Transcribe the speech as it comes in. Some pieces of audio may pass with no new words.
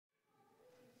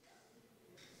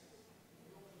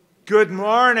Good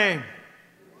morning.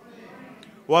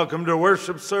 Welcome to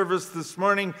worship service this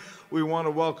morning. We want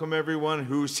to welcome everyone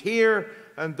who's here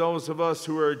and those of us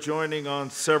who are joining on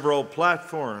several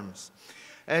platforms.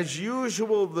 As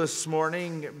usual this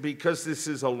morning, because this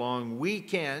is a long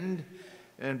weekend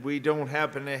and we don't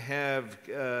happen to have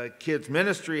kids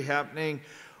ministry happening,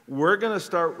 we're going to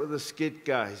start with a Skit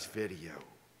Guys video.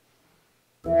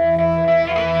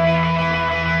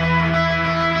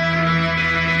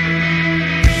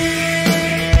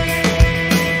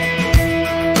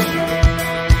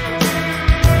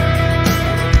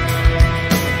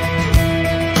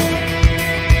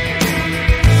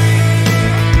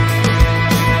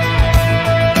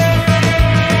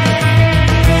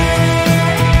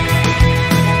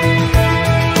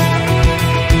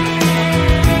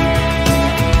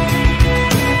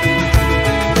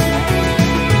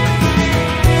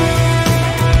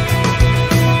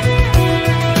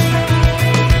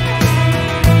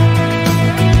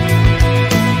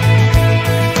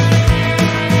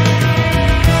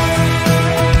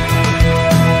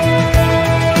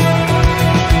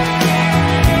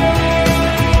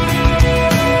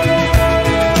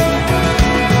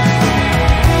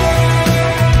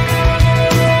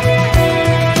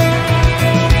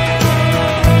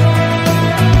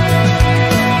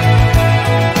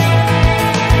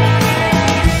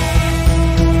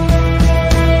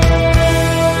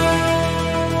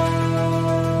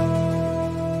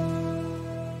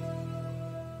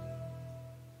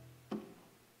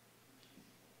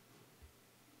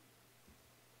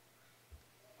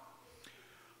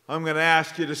 I'm going to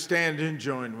ask you to stand and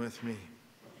join with me.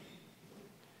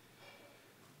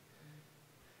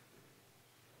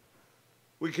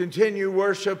 We continue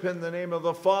worship in the name of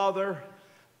the Father,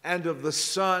 and of the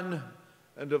Son,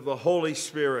 and of the Holy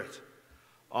Spirit.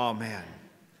 Amen.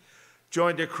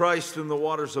 Joined to Christ in the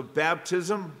waters of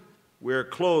baptism, we are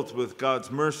clothed with God's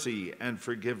mercy and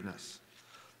forgiveness.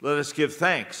 Let us give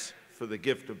thanks for the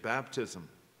gift of baptism.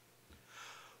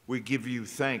 We give you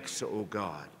thanks, O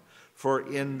God. For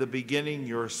in the beginning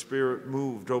your Spirit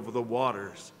moved over the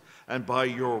waters, and by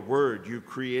your word you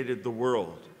created the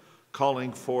world,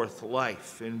 calling forth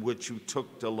life in which you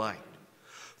took delight.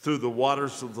 Through the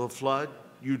waters of the flood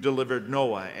you delivered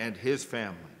Noah and his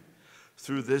family.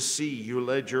 Through this sea you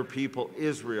led your people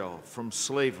Israel from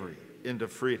slavery into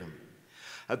freedom.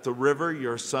 At the river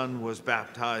your son was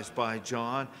baptized by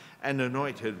John and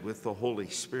anointed with the Holy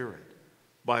Spirit.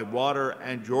 By water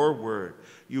and your word,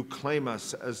 you claim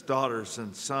us as daughters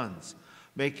and sons,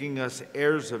 making us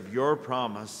heirs of your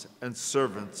promise and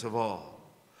servants of all.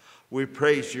 We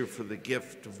praise you for the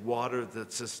gift of water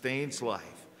that sustains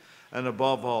life, and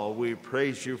above all, we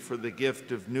praise you for the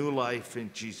gift of new life in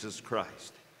Jesus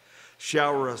Christ.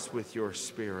 Shower us with your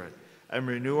Spirit and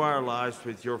renew our lives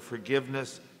with your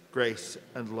forgiveness, grace,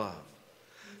 and love.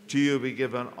 To you be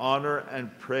given honor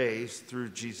and praise through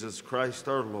Jesus Christ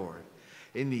our Lord,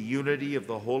 in the unity of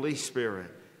the Holy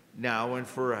Spirit, now and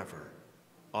forever.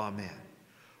 Amen.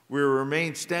 We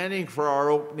remain standing for our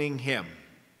opening hymn.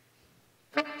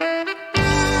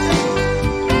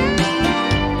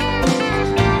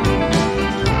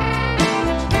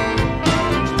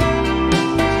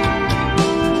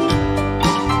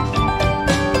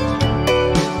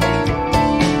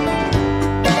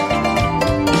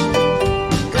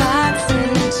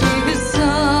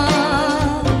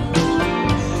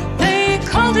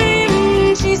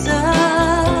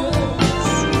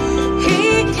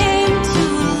 He came to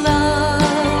love.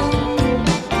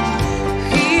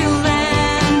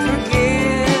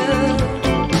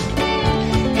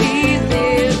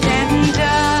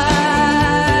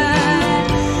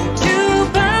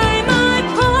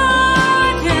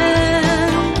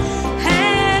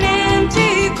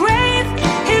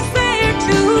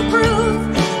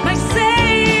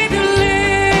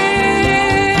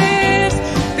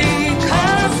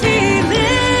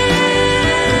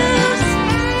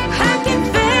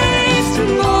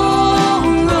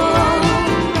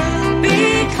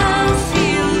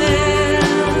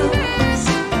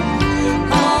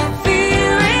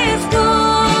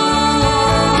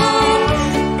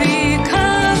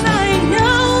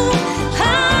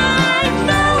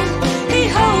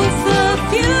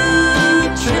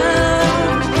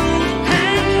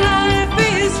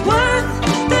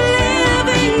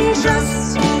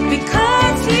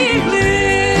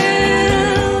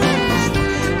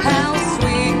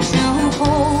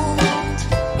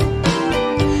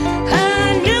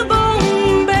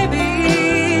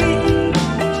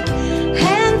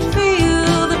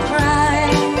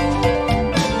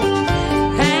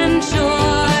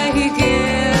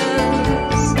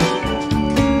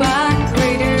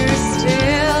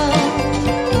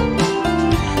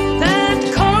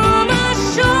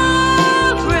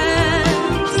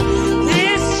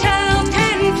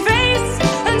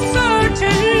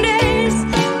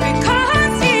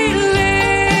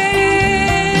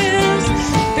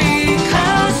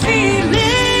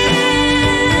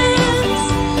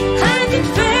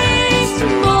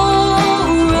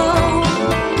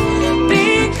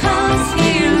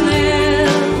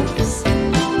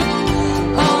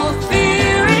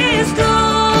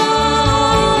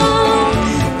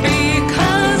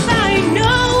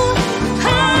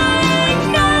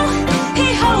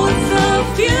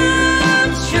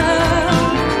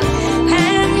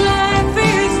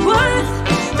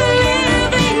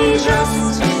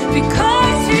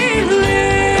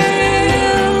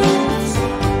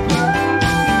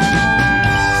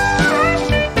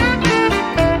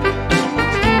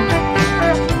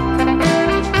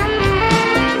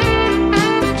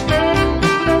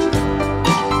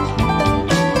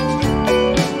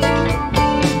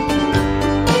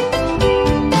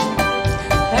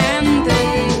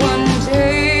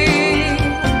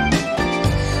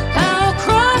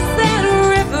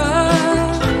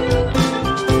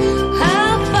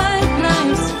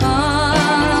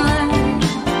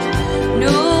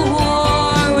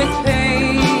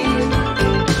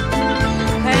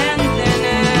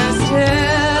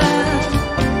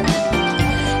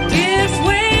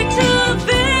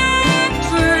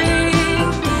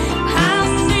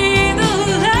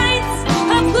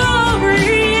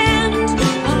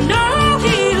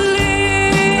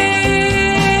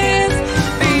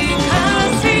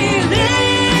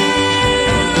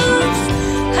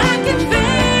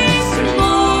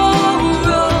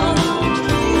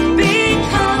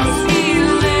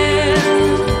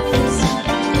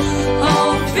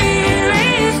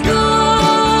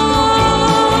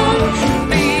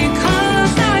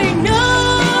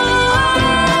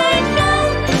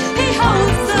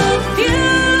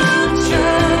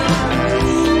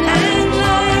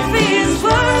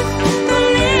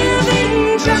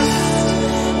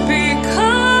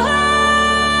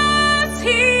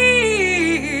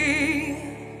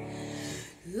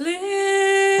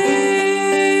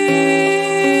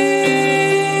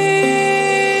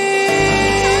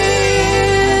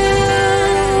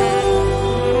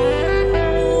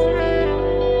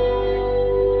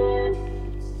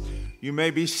 You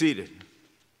may be seated.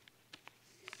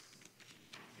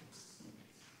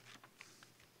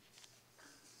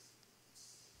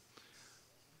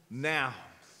 Now,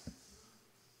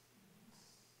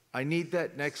 I need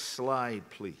that next slide,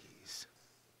 please.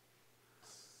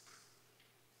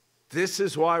 This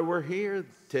is why we're here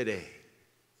today.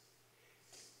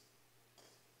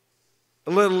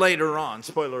 A little later on,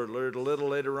 spoiler alert, a little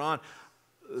later on,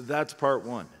 that's part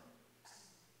one.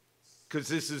 Because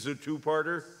this is a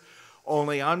two-parter.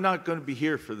 Only I'm not going to be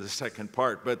here for the second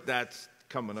part, but that's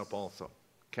coming up also.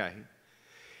 Okay?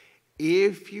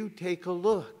 If you take a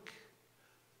look,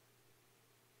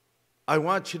 I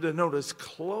want you to notice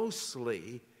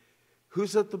closely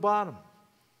who's at the bottom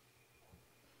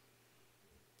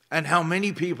and how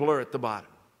many people are at the bottom.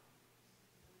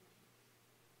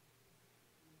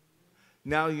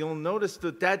 Now you'll notice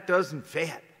that doesn't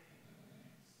fit.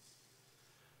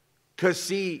 Because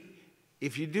see,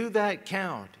 if you do that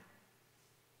count,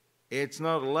 it's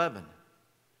not 11.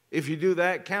 If you do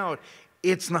that count,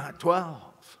 it's not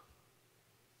 12.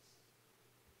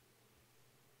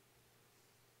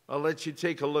 I'll let you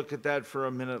take a look at that for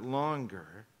a minute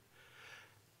longer.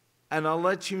 And I'll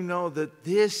let you know that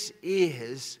this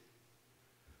is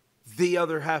the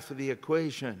other half of the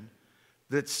equation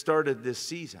that started this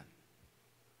season.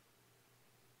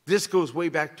 This goes way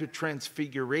back to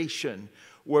Transfiguration,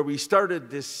 where we started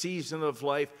this season of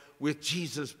life with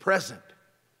Jesus present.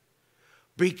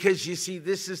 Because you see,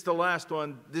 this is the last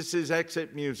one. This is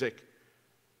exit music.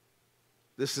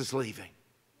 This is leaving.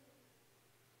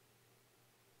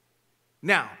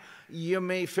 Now, you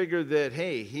may figure that,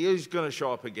 hey, he is going to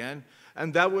show up again,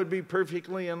 and that would be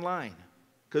perfectly in line,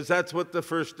 because that's what the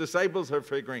first disciples are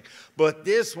figuring. But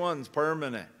this one's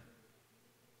permanent.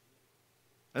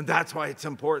 And that's why it's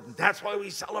important. That's why we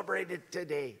celebrate it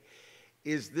today,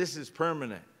 this is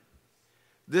permanent.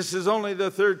 This is only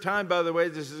the third time, by the way,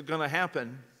 this is going to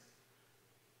happen.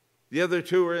 The other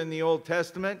two are in the Old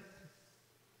Testament.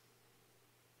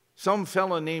 Some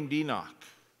fella named Enoch.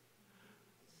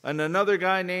 And another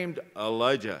guy named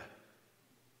Elijah.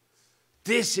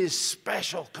 This is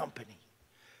special company.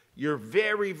 You're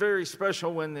very, very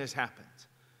special when this happens.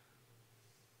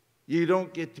 You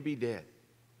don't get to be dead.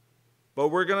 But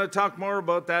we're going to talk more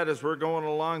about that as we're going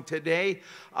along today.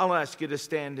 I'll ask you to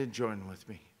stand and join with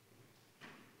me.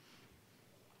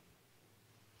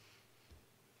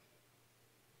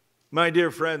 My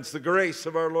dear friends, the grace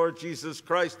of our Lord Jesus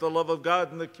Christ, the love of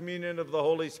God, and the communion of the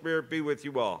Holy Spirit be with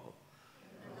you all.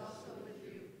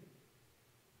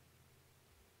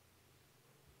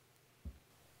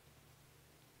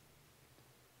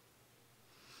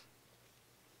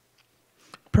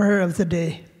 Prayer of the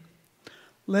day.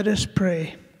 Let us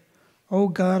pray. O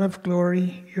God of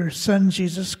glory, your Son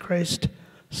Jesus Christ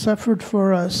suffered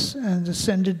for us and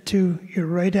ascended to your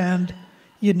right hand.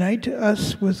 Unite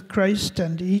us with Christ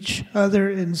and each other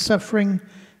in suffering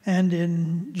and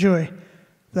in joy,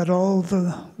 that all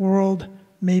the world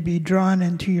may be drawn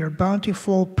into your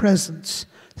bountiful presence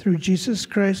through Jesus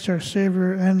Christ our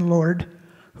Savior and Lord,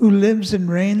 who lives and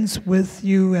reigns with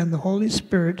you and the Holy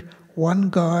Spirit, one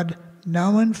God,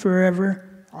 now and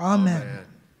forever. Amen. Amen.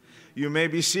 You may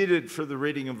be seated for the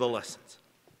reading of the lessons.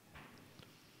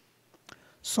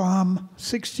 Psalm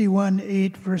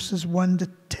 61:8, verses 1 to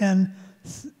 10,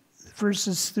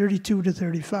 verses 32 to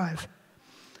 35.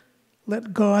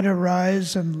 Let God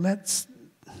arise and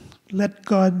let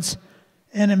God's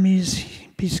enemies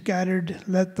be scattered.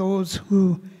 Let those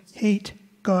who hate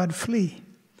God flee.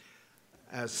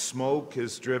 As smoke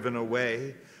is driven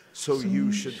away, so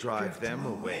you should drive them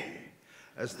away.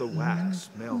 As the wax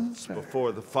melts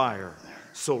before the fire,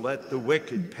 so let the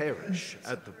wicked perish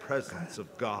at the presence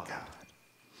of God.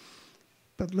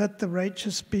 But let the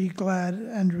righteous be glad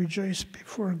and rejoice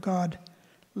before God.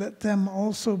 Let them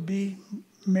also be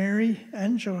merry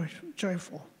and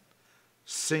joyful.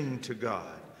 Sing to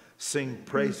God. Sing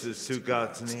praises to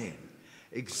God's name.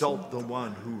 Exalt the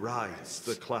one who rides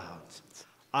the clouds.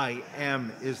 I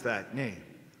am is that name.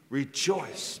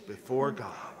 Rejoice before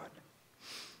God.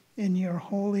 In your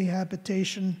holy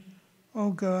habitation,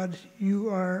 O God, you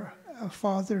are a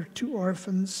father to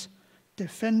orphans,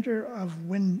 defender of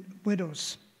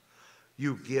widows.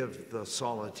 You give the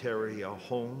solitary a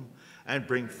home and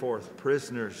bring forth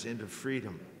prisoners into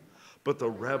freedom, but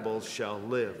the rebels shall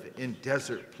live in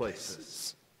desert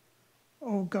places.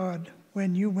 O God,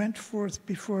 when you went forth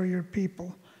before your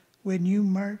people, when you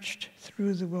marched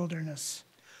through the wilderness,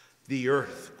 the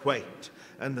earth quaked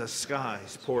and the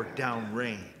skies poured down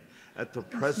rain at the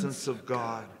presence of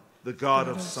God, the God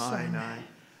of Sinai,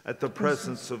 at the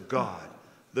presence of God,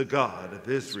 the God of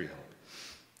Israel.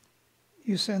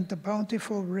 You sent the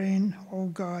bountiful rain, O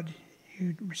God.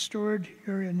 You restored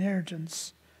your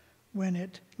inheritance when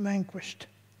it languished.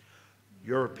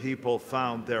 Your people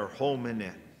found their home in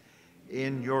it.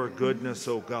 In your goodness,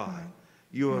 O God,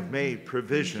 you have made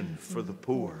provision for the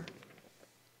poor.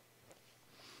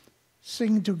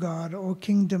 Sing to God, O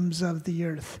kingdoms of the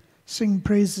earth. Sing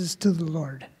praises to the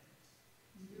Lord.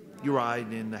 You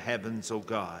ride in the heavens, O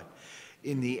God,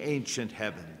 in the ancient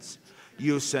heavens.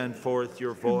 You send forth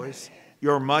your voice,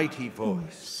 your mighty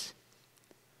voice.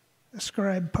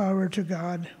 Ascribe power to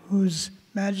God, whose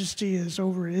majesty is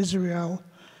over Israel,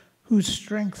 whose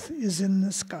strength is in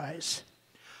the skies.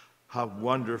 How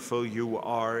wonderful you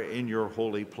are in your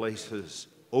holy places,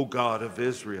 O God of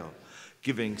Israel,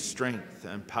 giving strength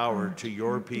and power to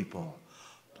your people.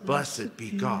 Blessed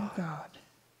be God.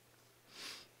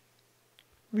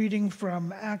 Reading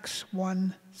from Acts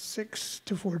 1,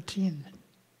 6-14.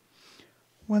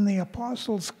 When the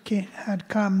apostles had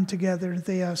come together,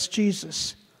 they asked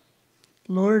Jesus,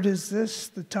 Lord, is this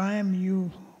the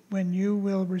time when you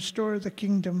will restore the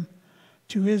kingdom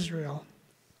to Israel?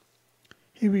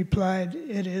 He replied,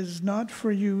 it is not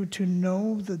for you to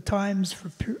know the times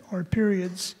or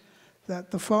periods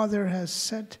that the Father has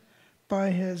set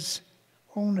by his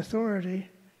own authority,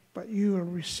 but you will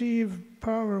receive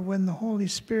power when the Holy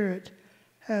Spirit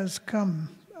has come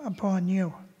upon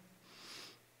you.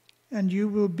 And you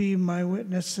will be my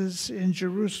witnesses in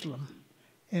Jerusalem,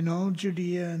 in all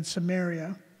Judea and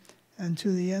Samaria, and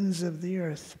to the ends of the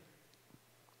earth.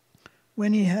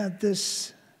 When he had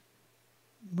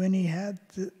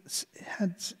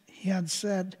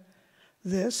said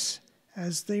this,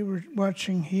 as they were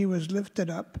watching, he was lifted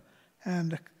up,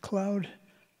 and a cloud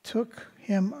took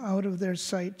him out of their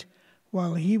sight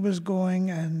while he was going,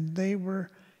 and they were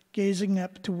gazing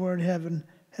up toward heaven.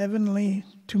 Heavenly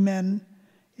two men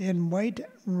in white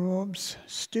robes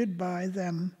stood by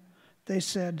them. They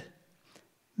said,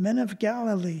 Men of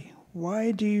Galilee,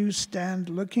 why do you stand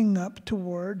looking up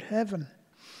toward heaven?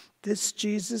 This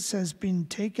Jesus has been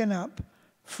taken up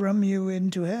from you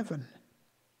into heaven.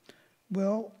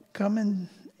 Will come in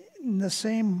the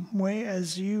same way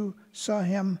as you saw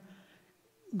him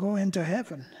go into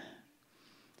heaven.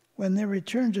 When they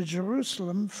returned to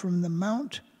Jerusalem from the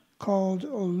mount called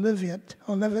Olivet,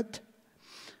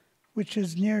 which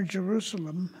is near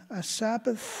Jerusalem, a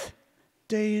Sabbath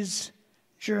day's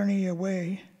journey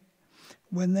away,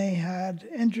 when they had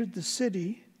entered the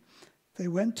city, they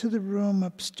went to the room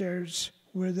upstairs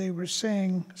where they were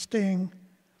staying.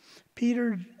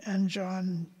 Peter and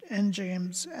John and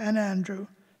James and Andrew,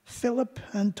 Philip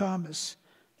and Thomas,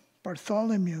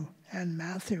 Bartholomew and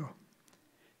Matthew,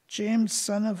 James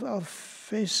son of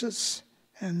Alphaeus,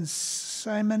 and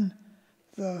Simon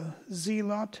the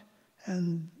Zealot,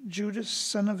 and Judas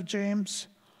son of James.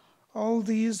 All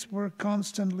these were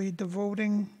constantly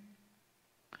devoting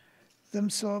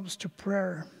themselves to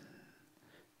prayer,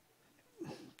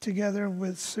 together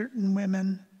with certain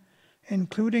women,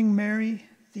 including Mary,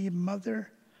 the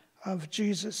mother of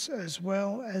Jesus, as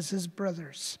well as his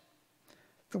brothers.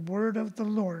 The word of the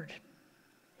Lord.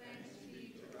 Thanks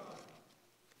be to God.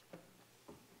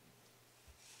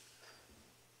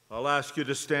 I'll ask you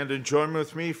to stand and join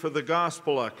with me for the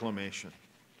gospel acclamation.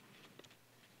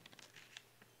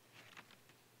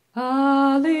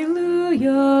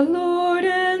 Alleluia, Lord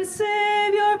and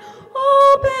Savior,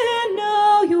 open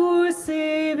now your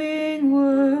saving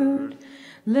word.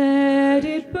 Let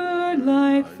it burn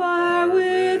like fire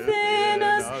within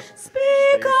us.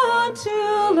 Speak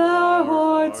until our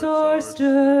hearts are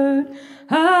stirred.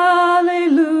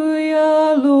 Alleluia,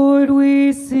 Lord,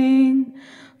 we sing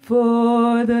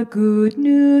for the good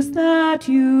news that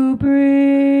you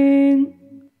bring.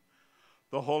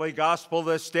 The Holy Gospel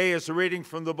this day is a reading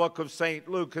from the book of St.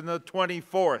 Luke in the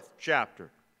 24th chapter.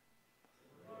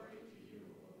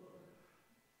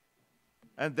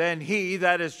 And then he,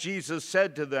 that is Jesus,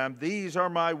 said to them, These are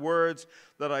my words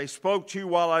that I spoke to you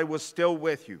while I was still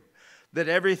with you, that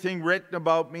everything written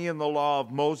about me in the law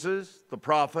of Moses, the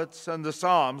prophets, and the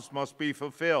Psalms must be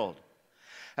fulfilled.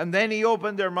 And then he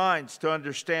opened their minds to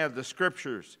understand the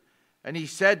Scriptures, and he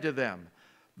said to them,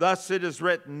 Thus it is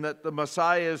written that the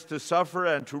Messiah is to suffer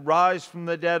and to rise from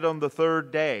the dead on the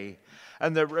third day,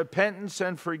 and that repentance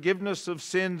and forgiveness of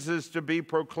sins is to be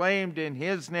proclaimed in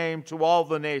his name to all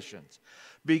the nations,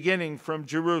 beginning from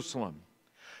Jerusalem.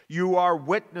 You are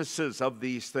witnesses of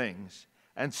these things,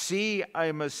 and see, I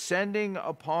am sending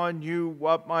upon you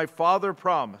what my Father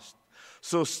promised.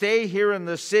 So stay here in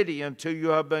the city until you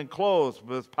have been clothed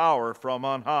with power from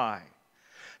on high.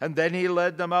 And then he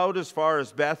led them out as far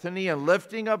as Bethany, and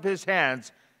lifting up his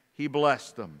hands, he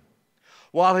blessed them.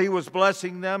 While he was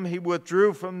blessing them, he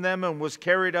withdrew from them and was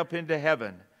carried up into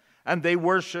heaven. And they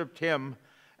worshiped him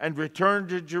and returned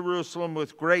to Jerusalem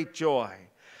with great joy.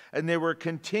 And they were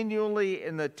continually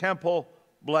in the temple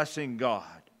blessing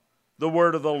God. The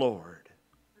word of the Lord.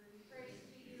 Praise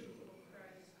to you, O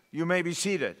Christ. You may be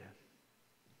seated.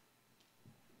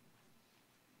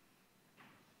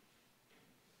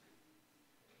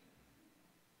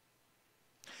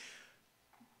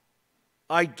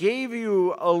 I gave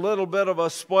you a little bit of a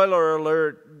spoiler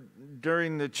alert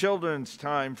during the children's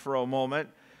time for a moment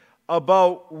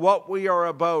about what we are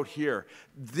about here.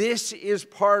 This is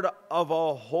part of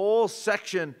a whole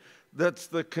section that's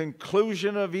the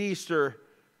conclusion of Easter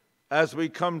as we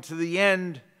come to the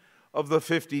end of the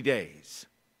 50 days.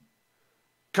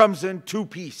 Comes in two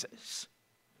pieces.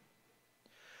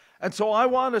 And so I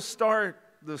want to start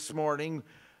this morning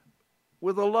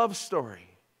with a love story.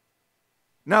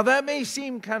 Now that may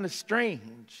seem kind of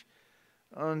strange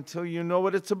until you know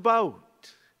what it's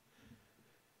about.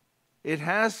 It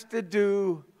has to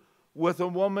do with a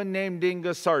woman named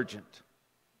Inga Sargent,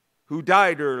 who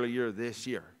died earlier this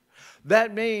year.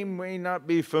 That name may not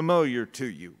be familiar to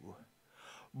you,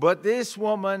 but this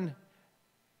woman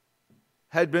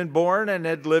had been born and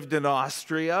had lived in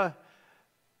Austria.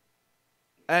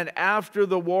 And after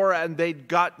the war, and they'd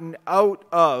gotten out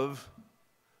of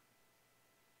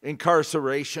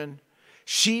incarceration,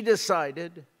 she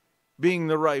decided, being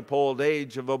the ripe old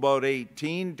age of about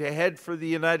 18, to head for the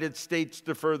United States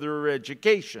to further her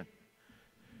education.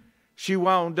 She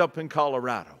wound up in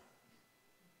Colorado.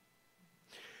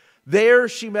 There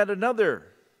she met another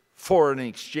foreign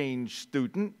exchange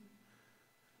student,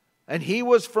 and he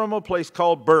was from a place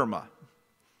called Burma.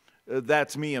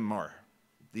 That's Myanmar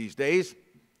these days.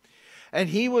 And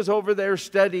he was over there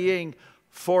studying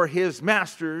for his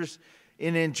master's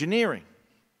in engineering.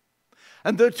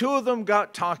 And the two of them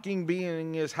got talking,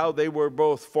 being as how they were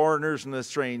both foreigners in a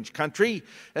strange country,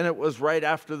 and it was right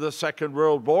after the Second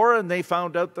World War, and they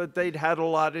found out that they'd had a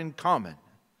lot in common.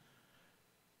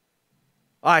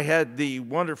 I had the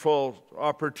wonderful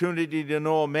opportunity to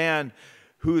know a man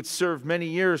who had served many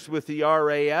years with the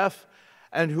RAF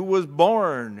and who was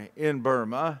born in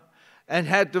Burma and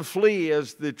had to flee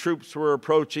as the troops were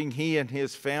approaching, he and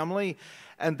his family.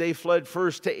 And they fled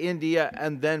first to India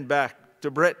and then back to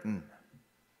Britain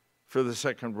for the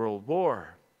Second World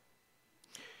War.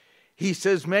 He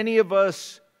says many of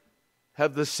us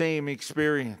have the same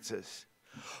experiences.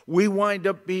 We wind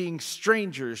up being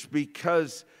strangers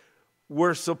because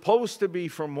we're supposed to be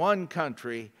from one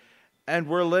country and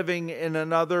we're living in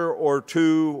another or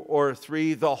two or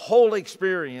three. The whole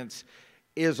experience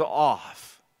is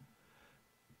off.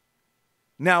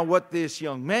 Now, what this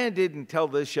young man didn't tell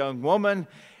this young woman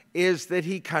is that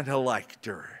he kind of liked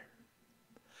her.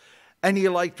 And he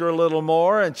liked her a little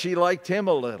more, and she liked him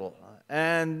a little.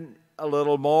 And a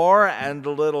little more, and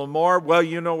a little more. Well,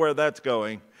 you know where that's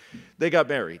going. They got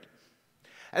married.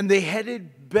 And they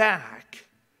headed back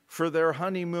for their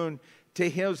honeymoon to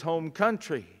his home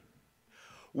country.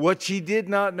 What she did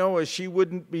not know is she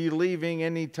wouldn't be leaving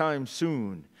anytime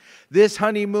soon. This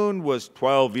honeymoon was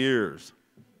 12 years.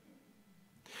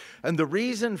 And the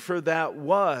reason for that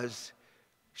was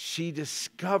she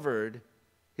discovered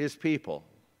his people,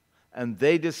 and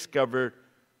they discovered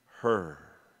her.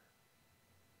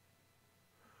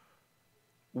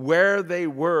 Where they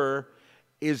were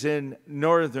is in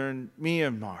northern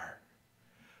Myanmar,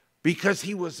 because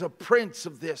he was a prince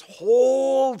of this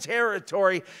whole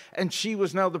territory, and she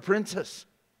was now the princess.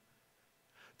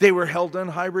 They were held in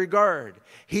high regard.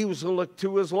 He was looked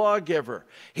to as lawgiver.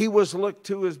 He was looked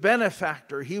to as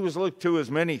benefactor. He was looked to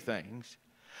as many things.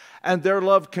 And their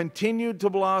love continued to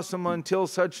blossom until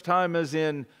such time as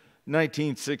in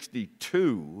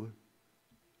 1962,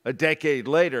 a decade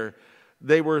later,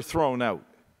 they were thrown out.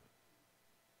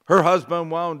 Her husband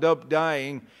wound up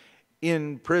dying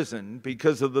in prison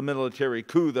because of the military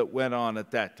coup that went on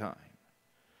at that time.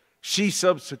 She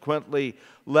subsequently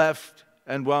left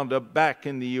and wound up back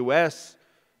in the U.S.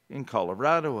 in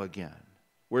Colorado again,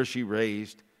 where she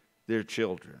raised their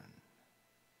children.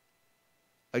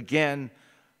 Again,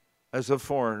 as a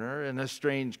foreigner in a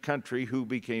strange country who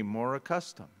became more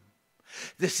accustomed.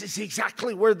 This is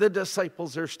exactly where the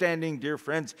disciples are standing, dear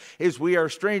friends, is we are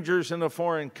strangers in a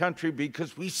foreign country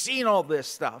because we've seen all this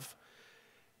stuff.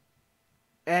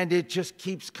 And it just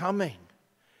keeps coming.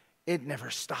 It never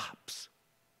stops.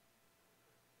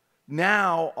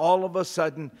 Now, all of a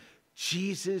sudden,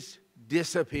 Jesus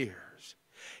disappears.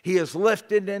 He is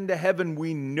lifted into heaven.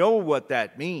 We know what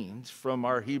that means from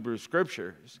our Hebrew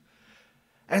scriptures.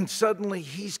 And suddenly,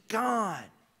 he's gone.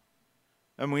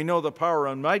 And we know the power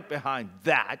and might behind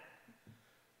that.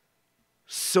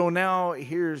 So now,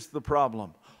 here's the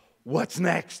problem. What's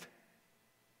next?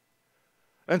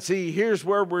 And see, here's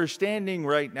where we're standing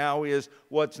right now is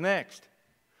what's next.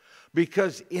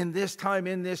 Because in this time,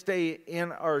 in this day,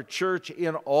 in our church,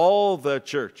 in all the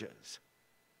churches,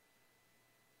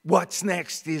 what's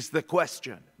next is the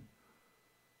question.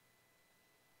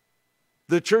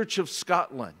 The Church of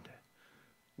Scotland,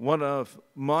 one of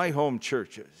my home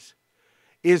churches,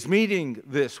 is meeting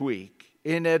this week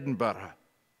in Edinburgh.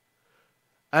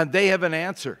 And they have an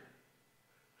answer.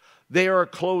 They are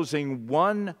closing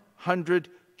 100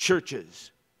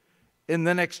 churches in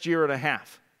the next year and a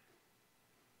half.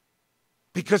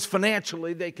 Because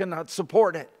financially they cannot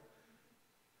support it.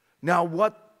 Now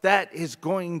what that is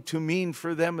going to mean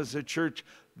for them as a church,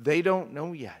 they don't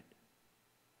know yet.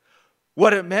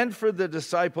 What it meant for the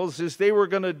disciples is they were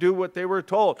going to do what they were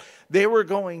told. They were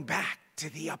going back to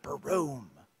the upper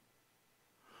room.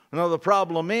 Now the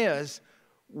problem is,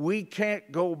 we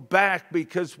can't go back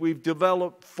because we've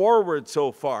developed forward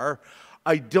so far.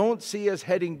 I don't see us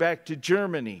heading back to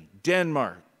Germany,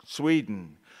 Denmark,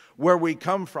 Sweden, where we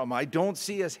come from. I don't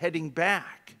see us heading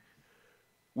back.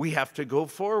 We have to go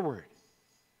forward.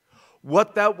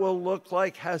 What that will look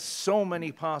like has so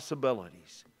many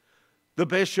possibilities. The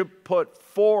bishop put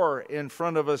 4 in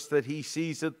front of us that he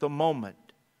sees at the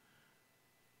moment,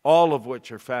 all of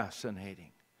which are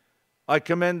fascinating. I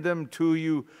commend them to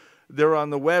you. They're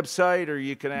on the website, or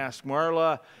you can ask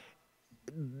Marla.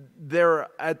 They're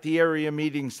at the area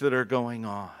meetings that are going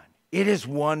on. It is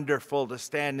wonderful to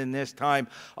stand in this time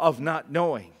of not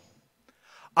knowing.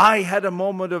 I had a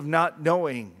moment of not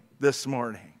knowing this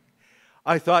morning.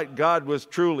 I thought God was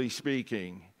truly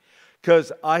speaking,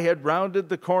 because I had rounded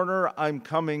the corner. I'm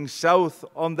coming south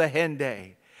on the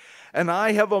Henday. And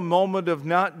I have a moment of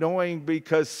not knowing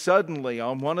because suddenly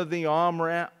on one of the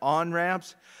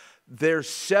on-ramps, there's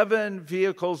 7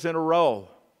 vehicles in a row.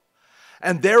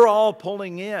 And they're all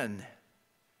pulling in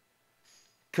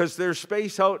because there's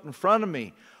space out in front of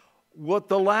me. What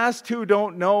the last 2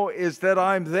 don't know is that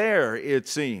I'm there, it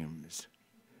seems.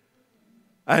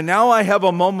 And now I have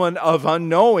a moment of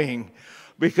unknowing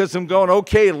because I'm going,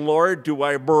 okay, Lord, do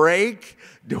I brake?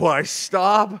 Do I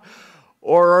stop?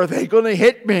 Or are they going to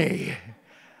hit me?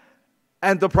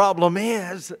 And the problem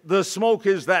is, the smoke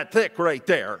is that thick right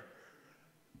there.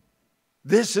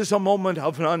 This is a moment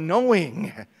of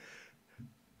unknowing.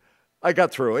 I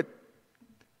got through it.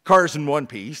 Cars in one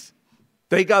piece.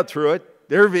 They got through it.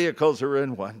 Their vehicles are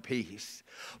in one piece.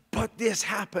 But this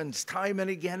happens time and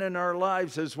again in our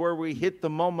lives, is where we hit the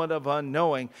moment of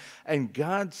unknowing. And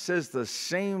God says the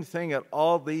same thing at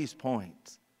all these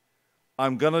points.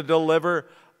 I'm going to deliver.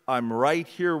 I'm right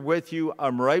here with you.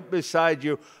 I'm right beside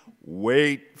you.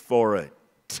 Wait for it.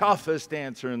 Toughest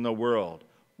answer in the world.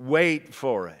 Wait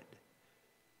for it.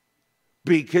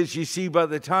 Because you see, by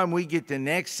the time we get to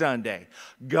next Sunday,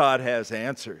 God has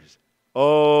answers.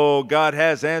 Oh, God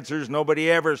has answers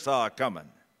nobody ever saw coming.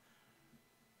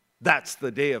 That's the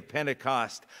day of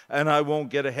Pentecost, and I won't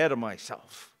get ahead of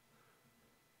myself.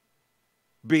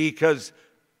 Because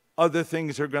other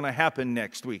things are going to happen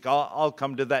next week. I'll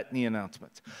come to that in the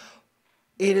announcements.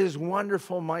 It is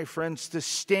wonderful, my friends, to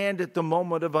stand at the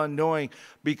moment of unknowing,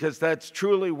 because that's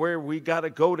truly where we got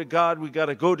to go to God. We got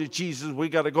to go to Jesus. We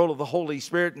got to go to the Holy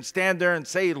Spirit and stand there and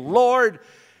say, Lord,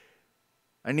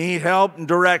 I need help and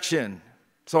direction.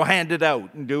 So hand it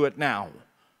out and do it now.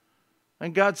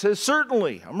 And God says,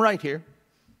 certainly, I'm right here.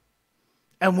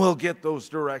 And we'll get those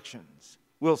directions.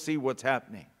 We'll see what's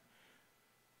happening.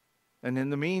 And in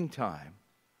the meantime,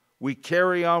 we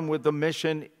carry on with the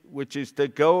mission, which is to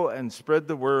go and spread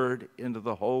the word into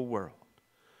the whole world,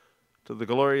 to the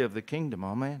glory of the kingdom.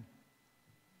 Amen.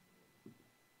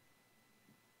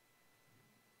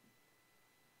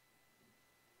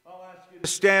 I'll ask you to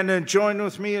stand and join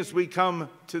with me as we come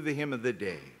to the hymn of the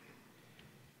day.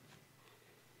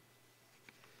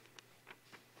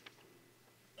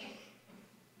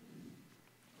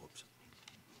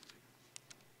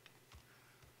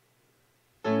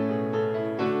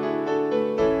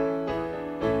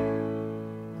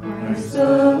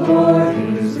 The Lord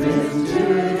is risen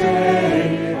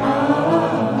today.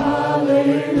 Hallelujah.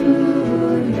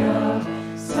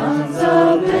 Sons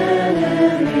of men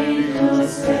and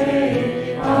angels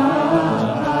say,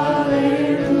 hallelujah.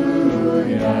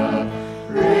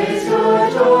 Praise your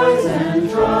joys and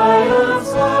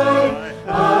triumphs high.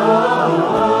 Hallelujah.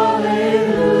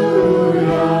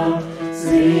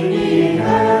 Singing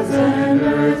heavens and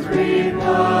earth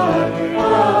reply.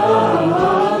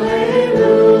 Hallelujah.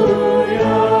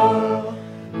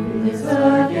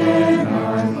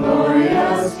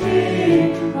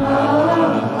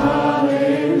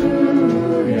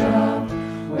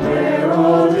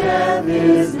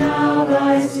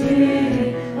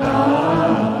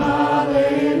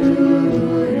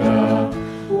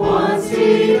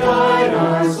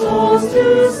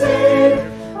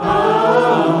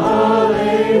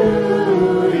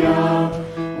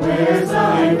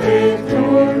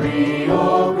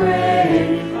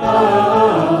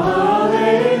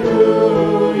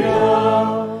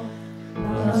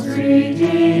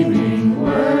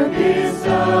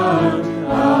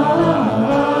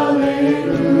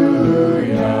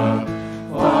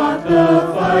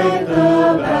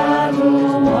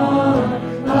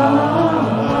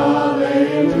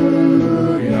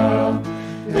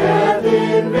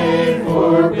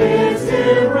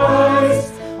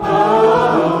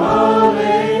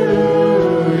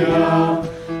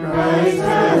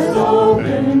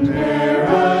 in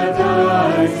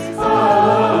paradise.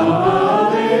 Hallelujah.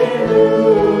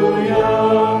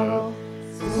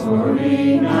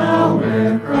 Soaring now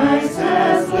where Christ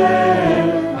has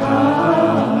led. Hallelujah.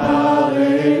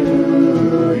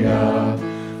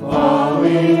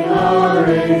 Falling our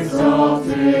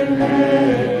exalted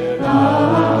head.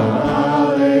 Hallelujah.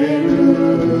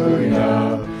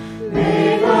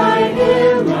 Made like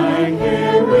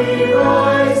him we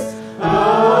rise.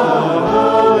 Hallelujah.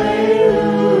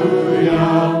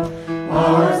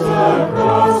 Ours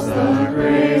across the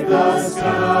grave, the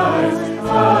skies.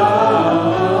 Hallelujah.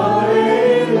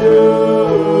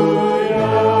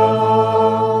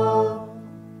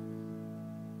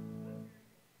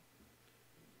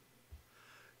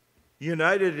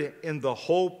 United in the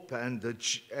hope and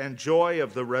joy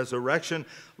of the resurrection,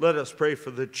 let us pray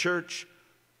for the church,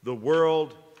 the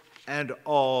world, and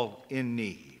all in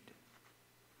need.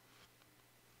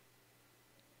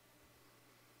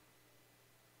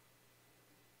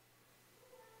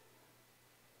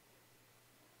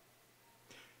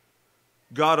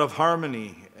 God of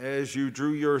harmony, as you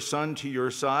drew your Son to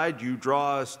your side, you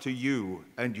draw us to you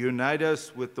and unite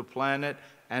us with the planet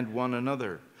and one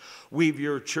another. Weave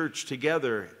your church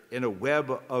together in a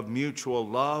web of mutual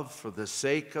love for the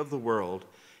sake of the world.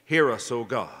 Hear us, O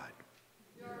God.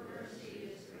 Your mercy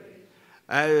is great.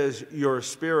 As your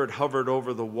Spirit hovered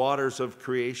over the waters of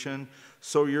creation,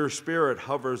 so your Spirit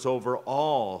hovers over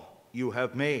all you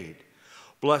have made.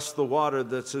 Bless the water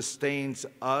that sustains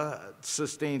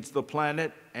the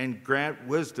planet and grant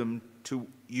wisdom to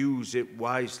use it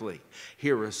wisely.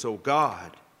 Hear us, O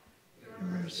God. Your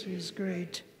mercy is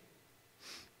great.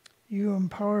 You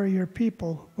empower your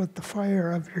people with the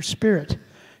fire of your Spirit.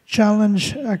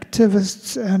 Challenge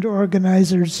activists and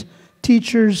organizers,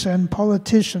 teachers and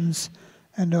politicians,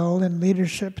 and all in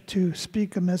leadership to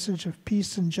speak a message of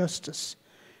peace and justice.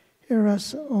 Hear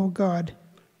us, O God.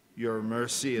 Your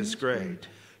mercy is great.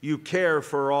 You care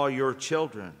for all your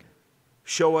children.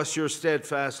 Show us your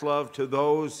steadfast love to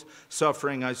those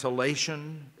suffering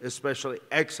isolation, especially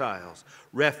exiles,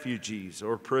 refugees,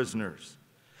 or prisoners.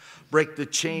 Break the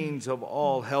chains of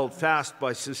all held fast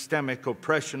by systemic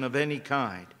oppression of any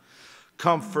kind.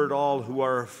 Comfort all who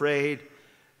are afraid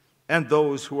and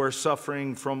those who are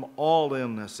suffering from all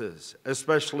illnesses,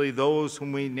 especially those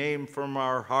whom we name from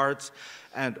our hearts,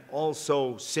 and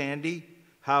also Sandy,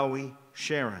 Howie,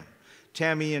 Sharon,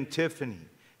 Tammy and Tiffany,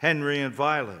 Henry and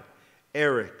Violet,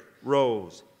 Eric,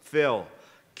 Rose, Phil,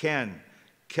 Ken,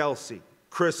 Kelsey,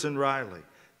 Chris and Riley,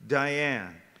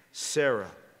 Diane,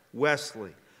 Sarah,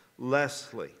 Wesley,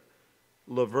 Leslie,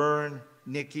 Laverne,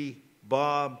 Nikki,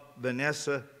 Bob,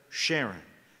 Vanessa, Sharon,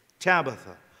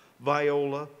 Tabitha,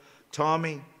 Viola,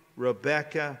 Tommy,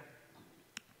 Rebecca,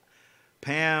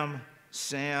 Pam,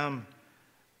 Sam,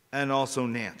 and also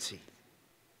Nancy.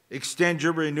 Extend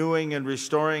your renewing and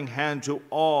restoring hand to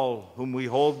all whom we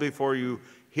hold before you.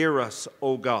 Hear us,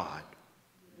 O God.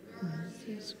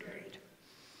 Mercy is great.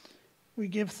 We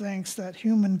give thanks that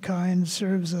humankind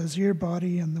serves as your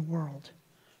body in the world.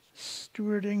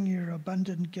 Stewarding your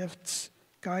abundant gifts,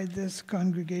 guide this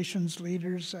congregation's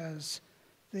leaders as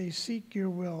they seek your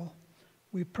will.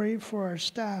 We pray for our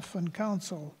staff and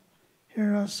council.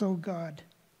 Hear us, O God.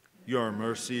 Your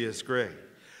mercy is great.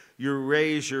 You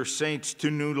raise your saints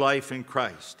to new life in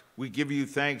Christ. We give you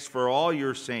thanks for all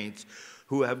your saints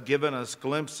who have given us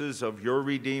glimpses of your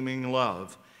redeeming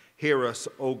love. Hear us,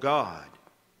 O God.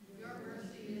 Your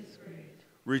mercy is great.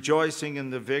 Rejoicing in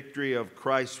the victory of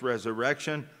Christ's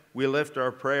resurrection, we lift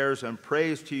our prayers and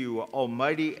praise to you,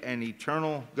 Almighty and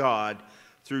eternal God,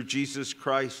 through Jesus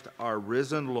Christ, our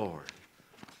risen Lord.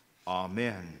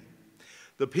 Amen.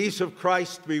 The peace of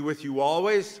Christ be with you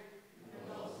always.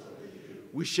 And also with you.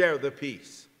 We share the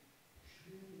peace.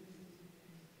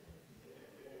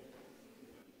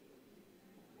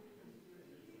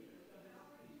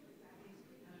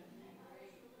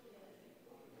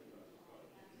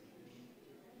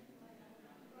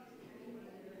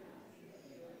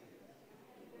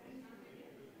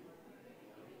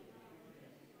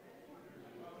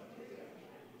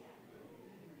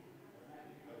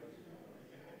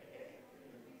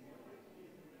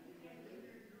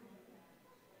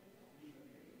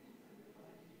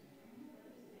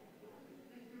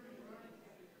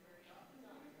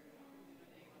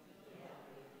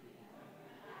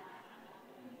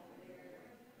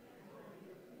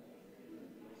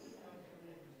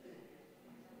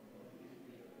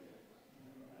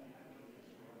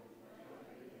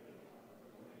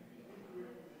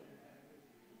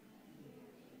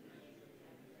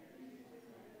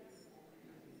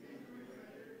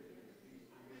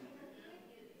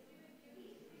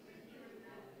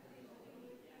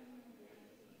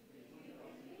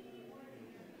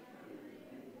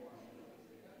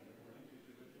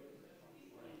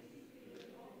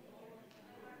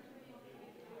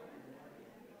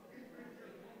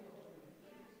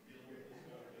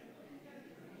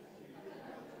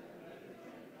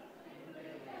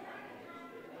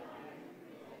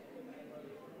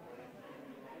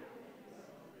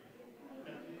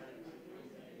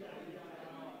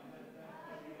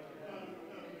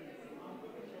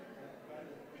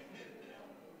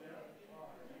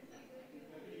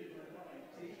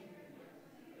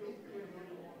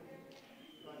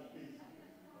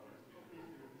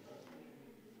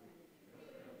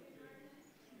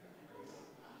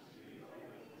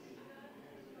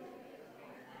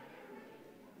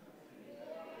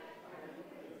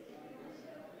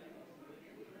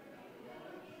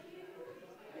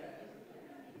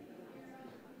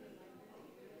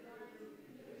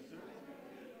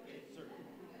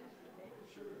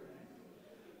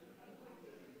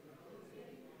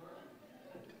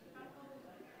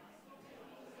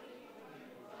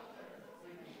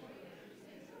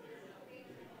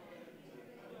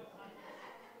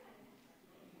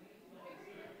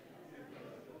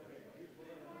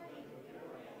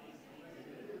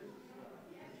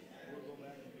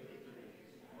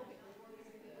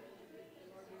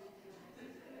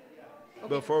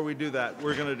 before we do that,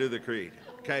 we're going to do the creed,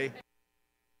 okay?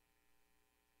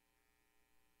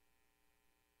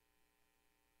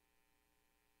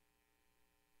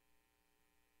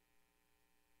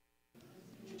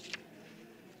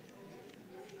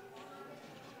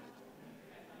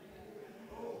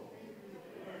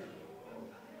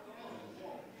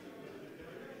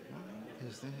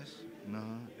 Is this not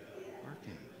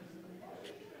working?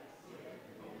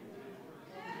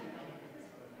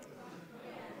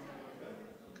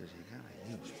 Because you gotta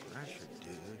use pressure,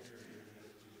 dude.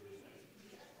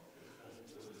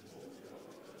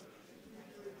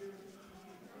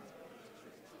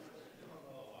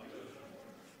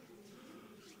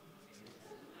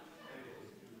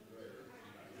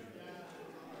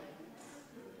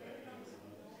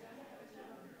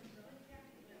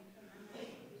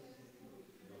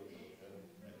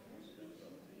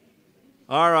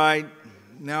 All right,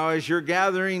 now as you're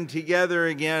gathering together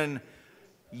again,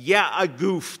 yeah, I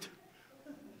goofed.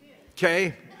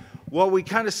 Okay? Well, we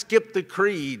kind of skipped the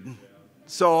creed.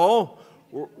 So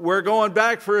we're going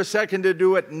back for a second to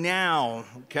do it now.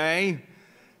 Okay?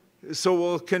 So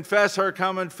we'll confess our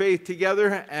common faith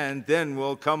together, and then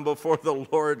we'll come before the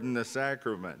Lord in the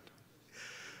sacrament.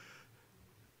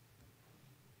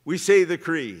 We say the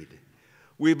creed.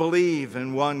 We believe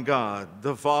in one God,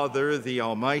 the Father, the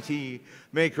Almighty,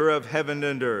 maker of heaven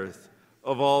and earth,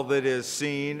 of all that is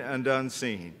seen and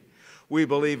unseen. We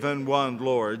believe in one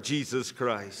Lord, Jesus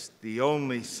Christ, the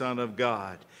only Son of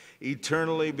God,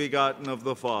 eternally begotten of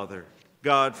the Father,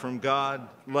 God from God,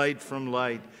 light from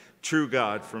light, true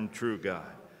God from true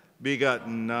God,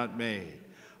 begotten, not made,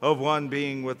 of one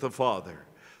being with the Father.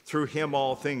 Through him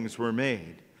all things were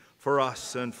made. For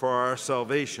us and for our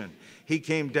salvation, he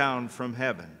came down from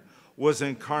heaven, was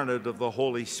incarnate of the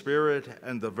Holy Spirit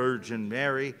and the Virgin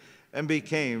Mary, and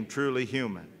became truly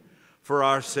human. For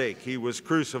our sake, he was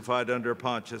crucified under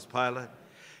Pontius Pilate.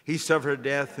 He suffered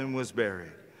death and was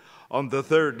buried. On the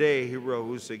third day, he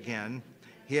rose again,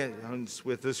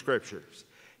 with the Scriptures.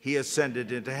 He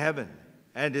ascended into heaven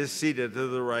and is seated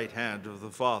at the right hand of the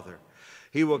Father.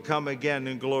 He will come again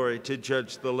in glory to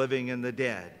judge the living and the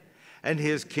dead, and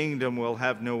his kingdom will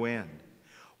have no end.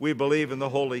 We believe in the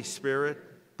Holy Spirit,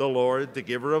 the Lord, the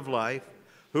giver of life,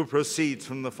 who proceeds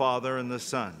from the Father and the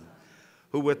Son,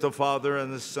 who with the Father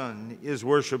and the Son is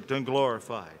worshiped and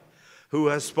glorified, who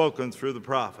has spoken through the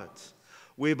prophets.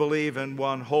 We believe in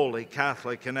one holy,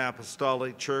 Catholic, and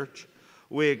Apostolic Church.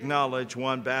 We acknowledge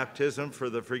one baptism for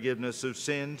the forgiveness of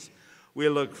sins. We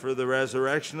look for the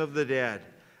resurrection of the dead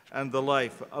and the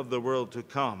life of the world to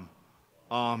come.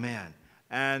 Amen.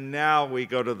 And now we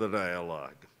go to the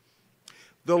dialogue.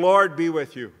 The Lord be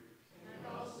with you. And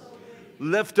also with you.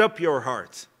 Lift up your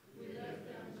hearts. We lift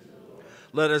them to the Lord.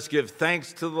 Let us give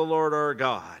thanks to the Lord our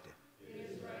God. It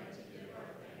is right to give our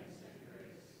thanks and praise.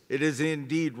 It is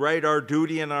indeed right, our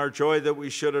duty and our joy, that we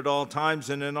should at all times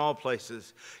and in all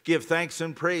places give thanks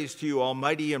and praise to you,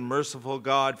 Almighty and merciful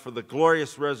God, for the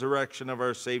glorious resurrection of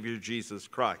our Savior Jesus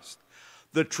Christ,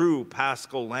 the true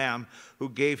Paschal Lamb who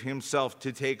gave himself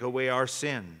to take away our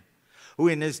sin, who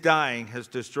in his dying has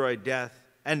destroyed death,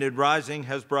 and in rising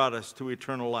has brought us to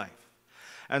eternal life.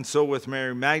 And so with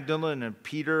Mary Magdalene and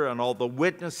Peter and all the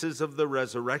witnesses of the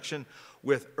resurrection,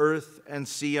 with earth and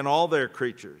sea and all their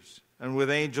creatures, and with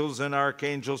angels and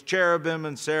archangels, cherubim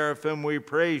and seraphim, we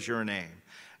praise your name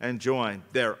and join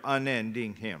their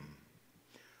unending hymn.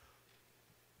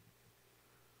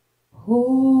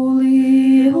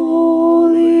 Holy,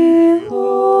 holy,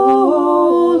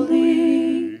 holy,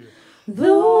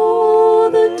 though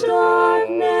the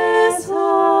darkness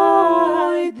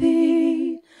hide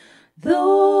thee,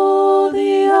 though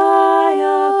the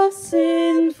eye of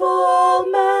sinful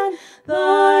man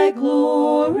thy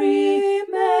glory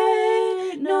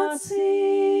may not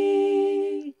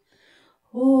see,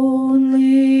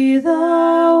 only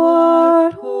thou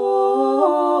art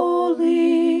holy.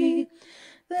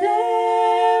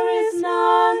 There is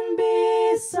none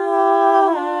beside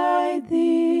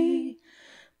thee,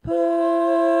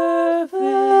 perfect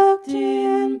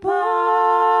in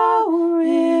power,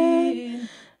 in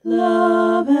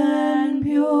love and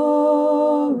purity.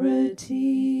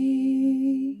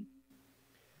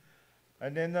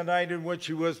 And in the night in which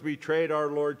he was betrayed, our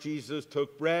Lord Jesus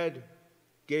took bread,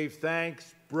 gave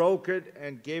thanks, broke it,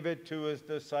 and gave it to his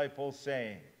disciples,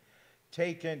 saying,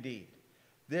 "Take and eat.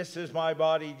 This is my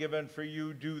body given for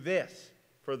you. Do this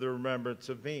for the remembrance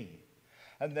of me."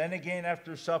 And then again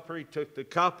after supper, he took the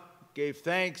cup, gave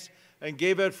thanks, and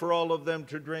gave it for all of them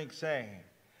to drink, saying,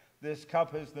 "This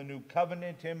cup is the new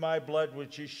covenant in my blood,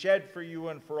 which is shed for you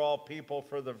and for all people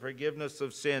for the forgiveness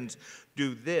of sins.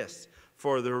 Do this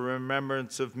for the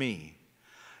remembrance of me."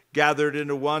 Gathered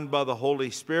into one by the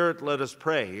Holy Spirit, let us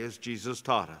pray as Jesus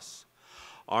taught us.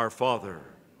 Our Father,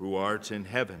 who art in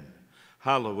heaven,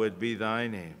 hallowed be thy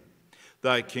name.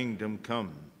 Thy kingdom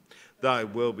come, thy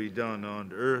will be done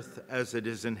on earth as it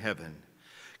is in heaven.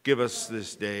 Give us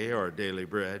this day our daily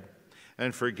bread,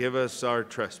 and forgive us our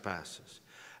trespasses,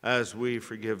 as we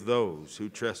forgive those who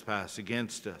trespass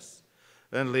against us.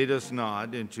 And lead us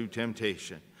not into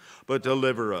temptation, but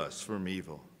deliver us from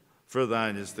evil. For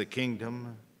thine is the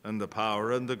kingdom, and the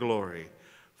power, and the glory,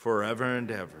 forever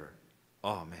and ever.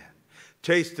 Amen.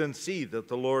 Taste and see that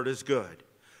the Lord is good.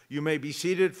 You may be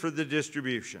seated for the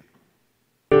distribution.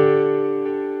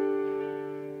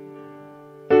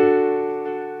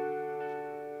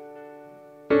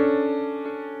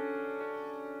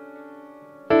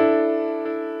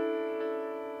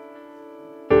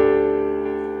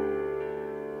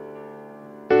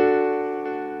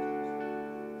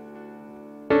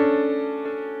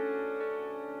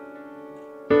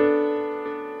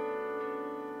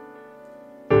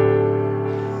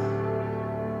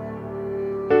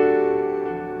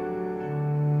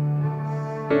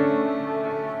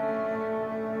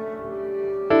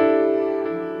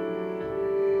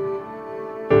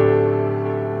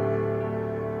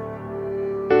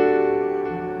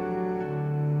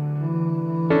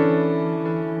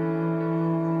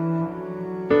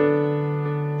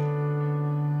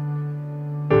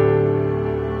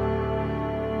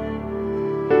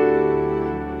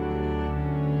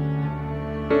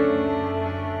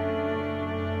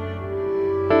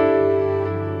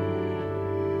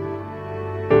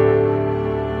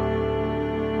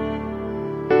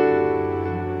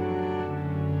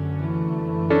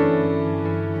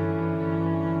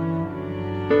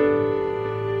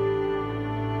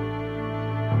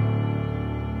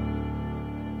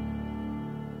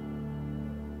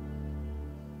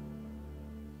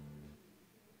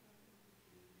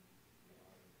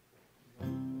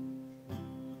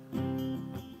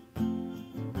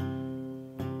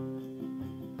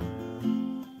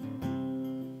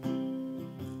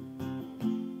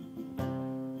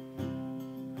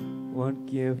 What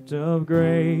gift of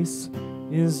grace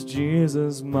is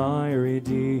Jesus my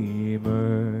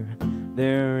Redeemer?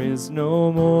 There is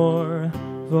no more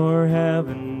for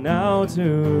heaven now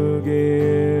to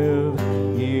give.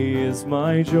 He is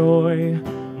my joy,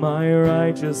 my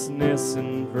righteousness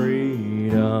and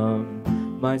freedom,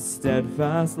 my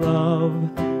steadfast love,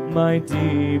 my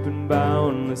deep and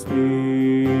boundless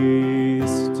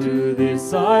peace. To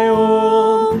this I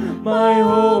hold, my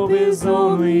hope is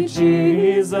only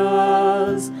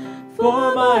Jesus,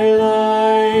 for my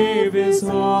life is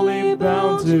wholly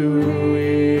bound to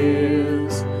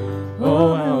His.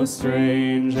 Oh, how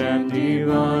strange and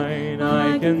divine,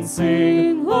 I can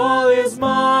sing, all is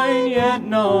mine, yet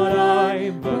not I,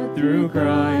 but through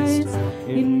Christ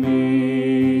in me.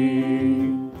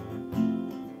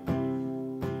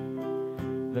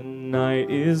 The night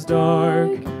is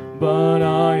dark, but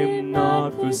I am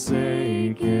not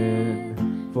forsaken,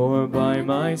 for by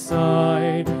my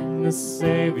side the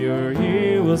Savior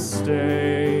He will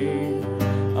stay.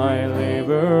 I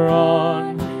labor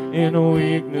on in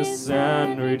weakness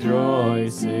and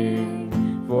rejoicing,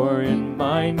 for in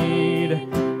my need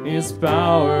His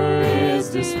power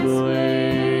is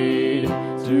displayed.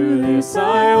 To this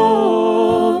I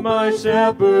hold, my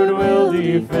shepherd will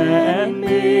defend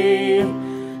me.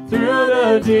 Through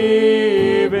the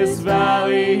deepest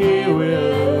valley He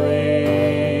will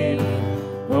lead.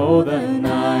 Oh, the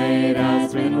night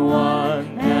has been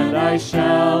won, and I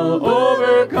shall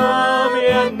overcome,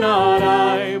 yet not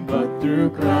I, but through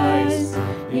Christ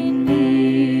in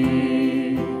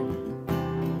me.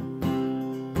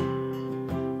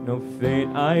 No fate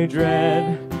I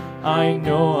dread, I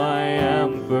know I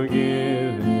am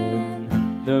forgiven.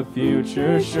 The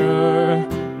future sure,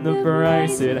 the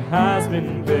price it has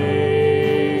been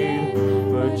paid.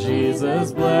 For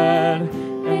Jesus bled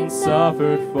and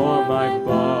suffered for my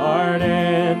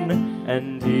pardon,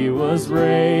 and He was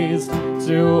raised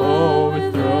to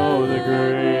overthrow the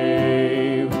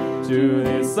grave. To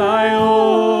this I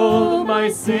hold, my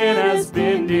sin has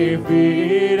been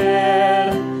defeated.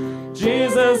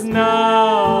 Jesus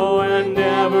now and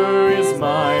ever is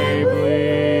my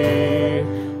plea.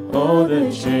 Oh,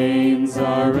 the chains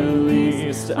are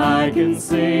released, I can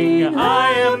sing,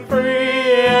 I am free,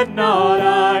 yet not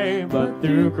I, but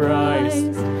through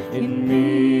Christ in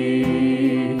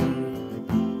me.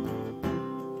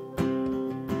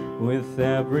 With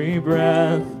every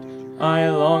breath, I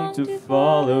long to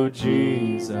follow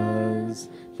Jesus,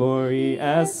 for He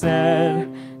has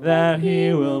said that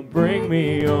He will bring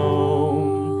me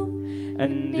home.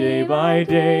 And day by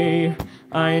day,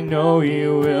 I know He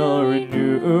will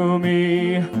renew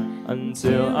me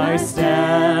until I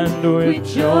stand with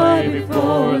joy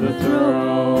before the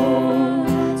throne.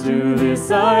 To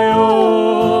this I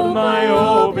hold, my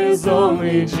hope is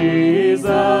only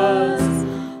Jesus.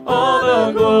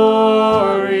 All the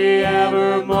glory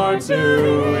evermore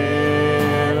to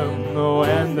Him.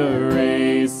 When the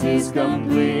race is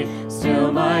complete,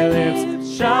 still my lips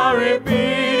shall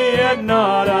repeat, yet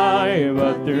not I,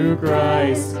 but through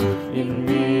Christ in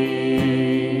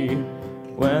me.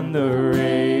 When the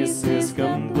race is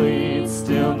complete,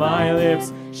 still my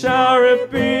lips shall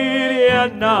repeat,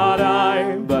 yet not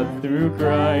I, but through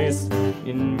Christ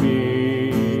in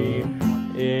me.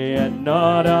 Yet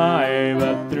not I,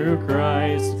 but through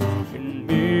Christ in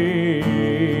me.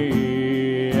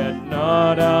 Yet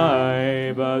not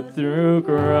I, but through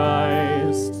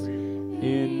Christ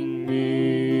in me.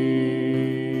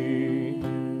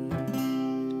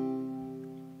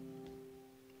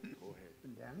 Go ahead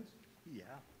and dance. Yeah.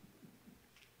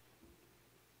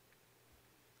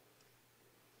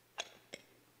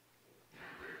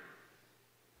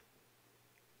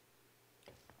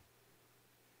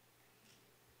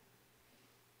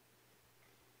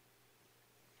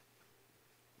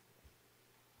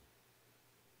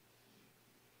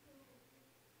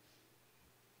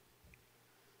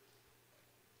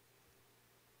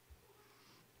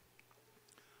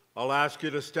 I'll ask you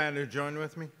to stand and join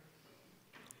with me.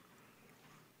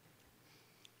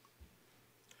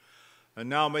 And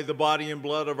now may the body and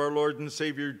blood of our Lord and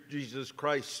Savior Jesus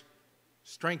Christ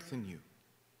strengthen you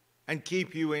and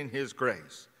keep you in His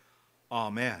grace.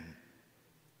 Amen.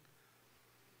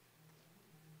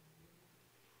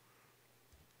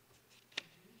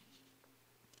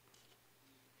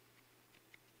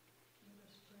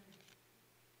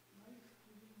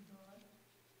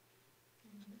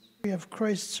 Of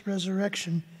Christ's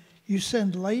resurrection, you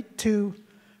send light to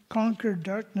conquer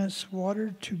darkness,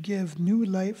 water to give new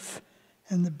life,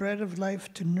 and the bread of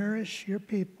life to nourish your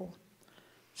people.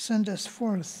 Send us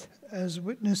forth as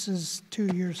witnesses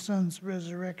to your Son's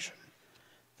resurrection,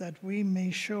 that we may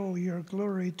show your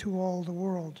glory to all the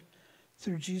world.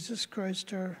 Through Jesus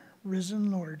Christ, our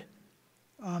risen Lord.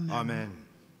 Amen. Amen.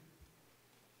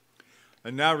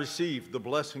 And now receive the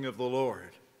blessing of the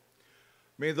Lord.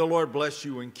 May the Lord bless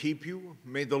you and keep you.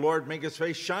 May the Lord make His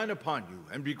face shine upon you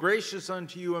and be gracious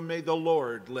unto you. And may the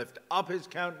Lord lift up His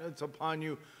countenance upon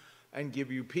you and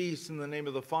give you peace in the name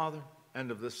of the Father and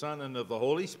of the Son and of the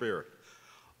Holy Spirit.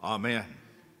 Amen.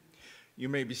 You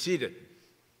may be seated.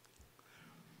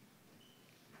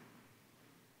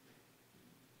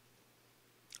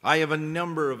 I have a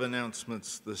number of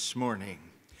announcements this morning.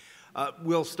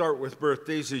 We'll start with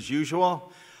birthdays as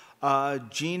usual.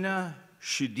 Gina,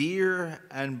 Shadir,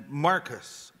 and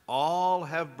Marcus all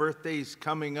have birthdays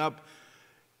coming up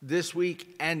this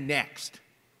week and next.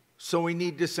 So we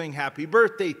need to sing happy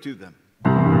birthday to them.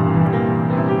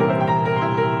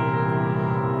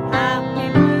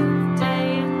 Happy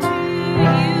birthday to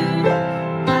you.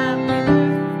 Happy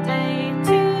birthday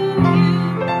to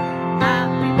you.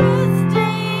 Happy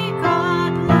birthday,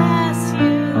 God bless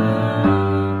you.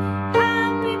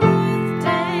 Happy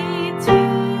birthday to you.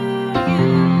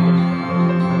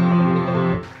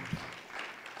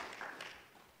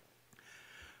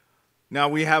 Now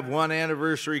we have one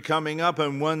anniversary coming up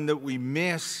and one that we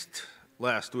missed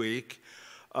last week.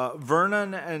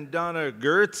 Vernon and Donna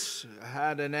Gertz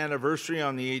had an anniversary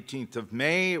on the 18th of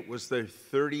May. It was their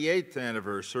 38th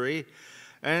anniversary.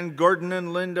 And Gordon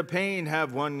and Linda Payne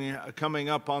have one coming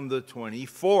up on the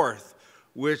 24th,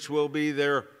 which will be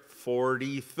their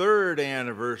 43rd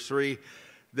anniversary.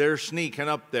 They're sneaking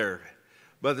up there.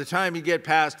 By the time you get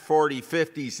past 40,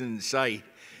 50's in sight,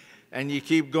 and you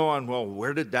keep going, well,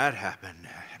 where did that happen?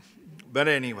 But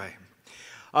anyway,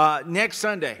 next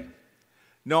Sunday,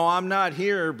 no, I'm not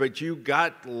here, but you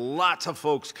got lots of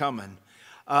folks coming.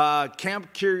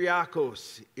 Camp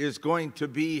Kyriakos is going to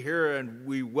be here, and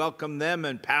we welcome them,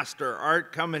 and Pastor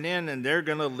Art coming in, and they're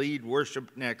going to lead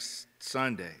worship next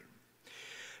Sunday.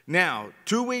 Now,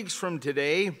 2 weeks from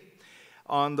today,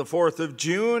 on the 4th of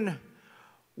June,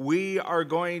 we are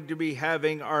going to be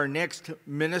having our next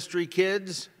ministry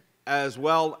kids, as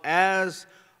well as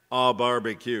a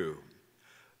barbecue.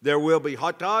 There will be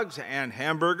hot dogs and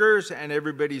hamburgers, and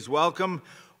everybody's welcome.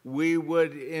 We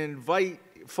would invite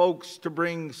folks to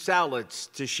bring salads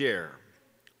to share,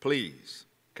 please,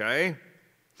 okay?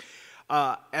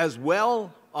 As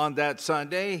well on that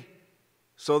Sunday,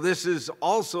 so this is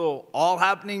also all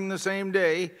happening the same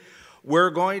day, we're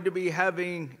going to be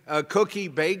having a cookie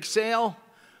bake sale,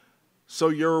 so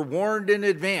you're warned in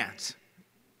advance.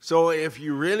 So if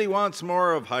you really want some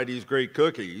more of Heidi's great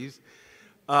cookies,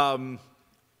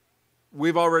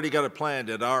 we've already got it planned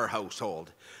at our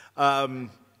household.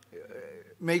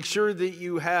 Make sure that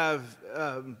you have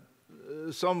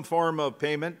some form of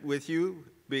payment with you,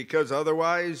 because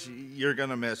otherwise you're going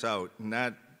to miss out, and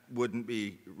that wouldn't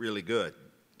be really good.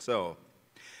 So,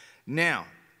 now,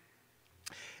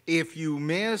 if you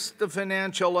missed the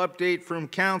financial update from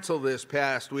council this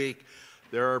past week,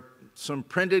 there are some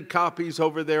printed copies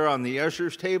over there on the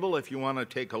ushers table if you want to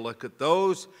take a look at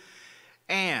those.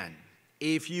 And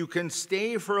if you can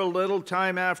stay for a little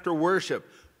time after worship,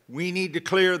 we need to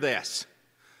clear this,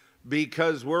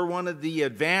 because we're one of the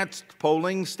advanced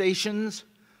polling stations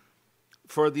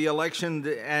for the election,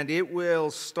 and it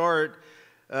will start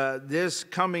this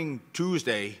coming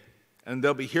Tuesday, and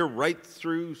they'll be here right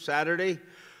through Saturday.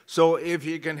 So if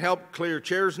you can help clear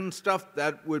chairs and stuff,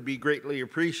 that would be greatly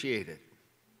appreciated.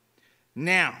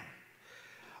 Now,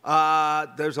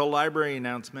 there's a library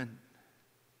announcement.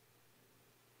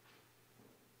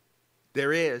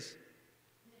 There is.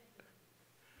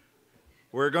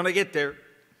 We're going to get there.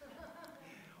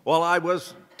 Well, I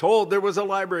was told there was a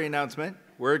library announcement.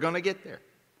 We're going to get there.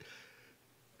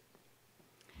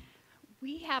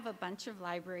 We have a bunch of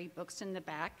library books in the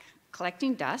back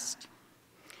collecting dust.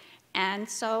 And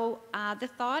so the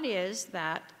thought is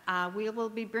that we will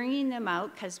be bringing them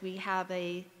out because we have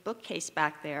a bookcase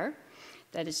back there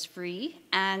that is free.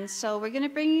 And so we're going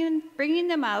to bringing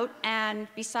them out, and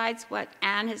besides what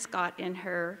Anne has got in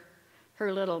her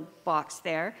little box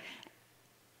there,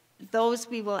 those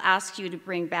we will ask you to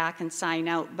bring back and sign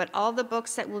out. But all the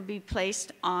books that will be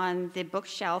placed on the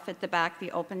bookshelf at the back, the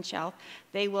open shelf,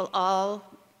 they will all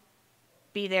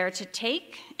be there to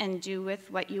take and do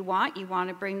with what you want. You want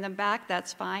to bring them back,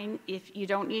 that's fine. If you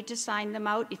don't need to sign them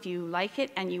out, if you like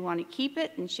it and you want to keep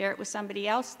it and share it with somebody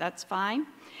else, that's fine,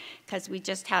 because we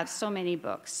just have so many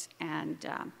books, and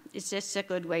it's just a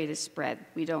good way to spread.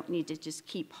 We don't need to just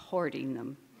keep hoarding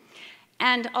them.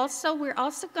 And also, we're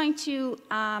also going to,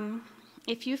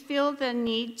 if you feel the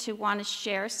need to want to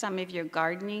share some of your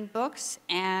gardening books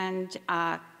and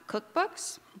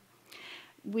cookbooks,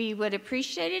 we would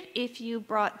appreciate it if you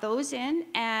brought those in,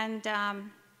 and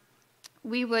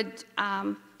we would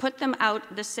put them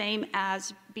out the same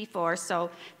as before.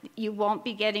 So you won't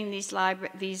be getting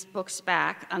these books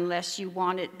back unless you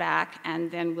want it back, and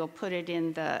then we'll put it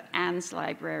in the Anne's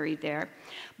library there.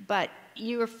 But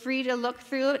you are free to look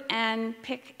through it and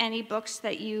pick any books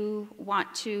that you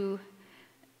want to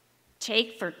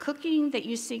take for cooking that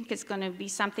you think is going to be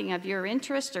something of your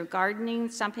interest, or gardening,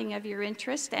 something of your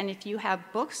interest. And if you have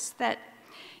books that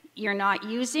you're not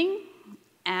using,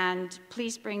 and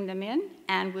please bring them in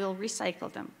and we'll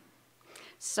recycle them.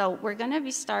 So we're going to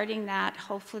be starting that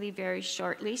hopefully very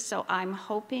shortly. So I'm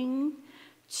hoping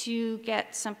to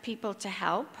get some people to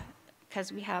help,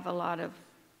 because we have a lot of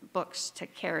books to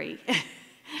carry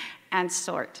and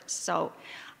sort. So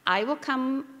I will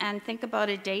come and think about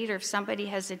a date, or if somebody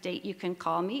has a date, you can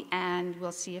call me and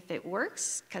we'll see if it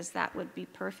works, because that would be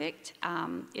perfect.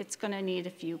 It's going to need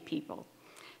a few people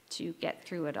to get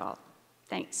through it all.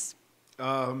 Thanks.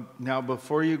 Now,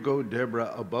 before you go,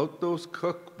 Deborah, about those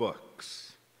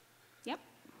cookbooks. Yep.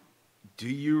 Do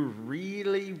you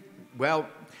really? Well,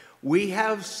 we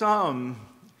have some.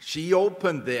 She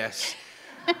opened this.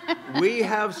 We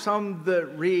have some that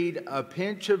read a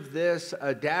pinch of this,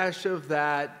 a dash of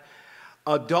that,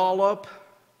 a dollop.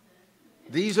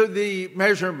 These are the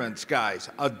measurements, guys.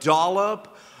 A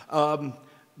dollop,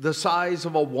 the size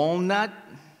of a walnut.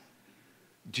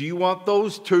 Do you want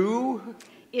those too?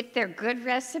 If they're good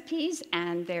recipes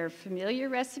and they're familiar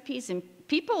recipes, and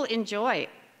people enjoy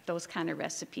those kind of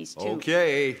recipes too.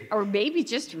 Okay. Or maybe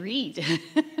just read.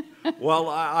 Well,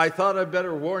 I thought I'd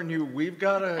better warn you, we've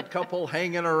got a couple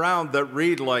hanging around that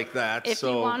read like that. If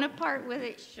you want to part with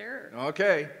it, sure.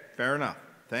 Okay, fair enough.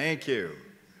 Thank you.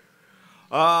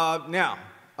 Now,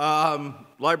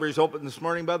 library's open this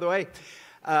morning, by the way.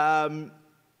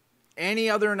 Any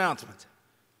other announcements?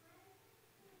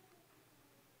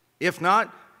 If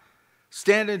not,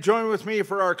 stand and join with me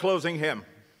for our closing hymn.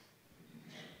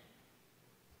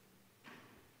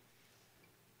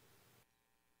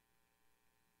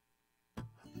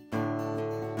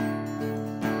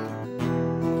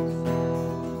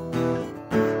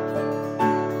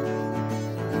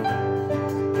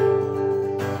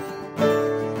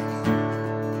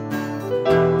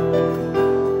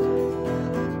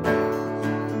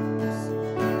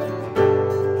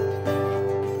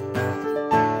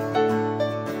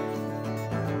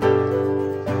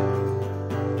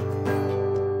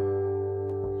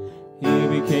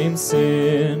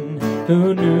 Sin,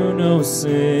 who knew no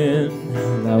sin,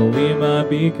 that we might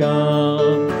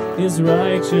become his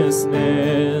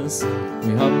righteousness.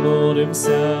 He humbled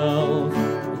himself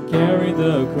and carried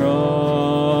the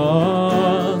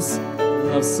cross.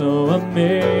 Love so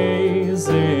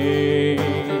amazing,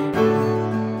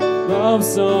 love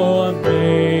so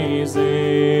amazing.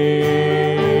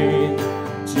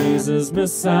 Jesus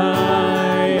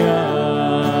Messiah,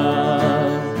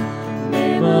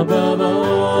 name above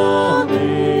all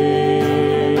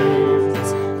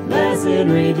names, blessed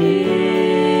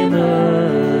Redeemer,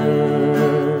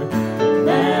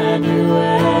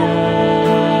 Emmanuel,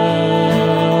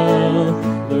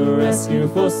 the rescue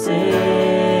for sinners,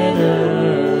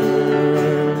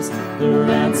 the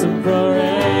ransom for heaven.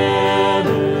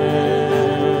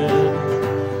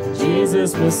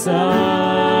 Jesus Messiah,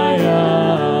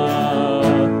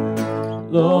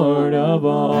 Lord of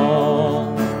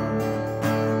all.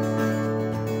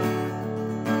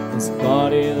 His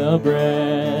body the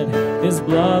bread, his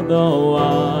blood the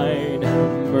wine,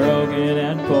 broken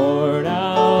and poured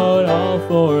out all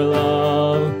for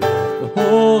love. The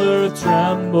whole earth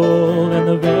trembled and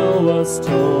the veil was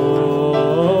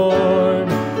torn.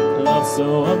 Love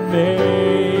so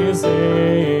amazing,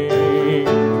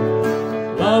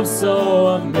 love so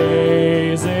amazing.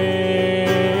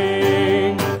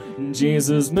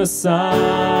 Jesus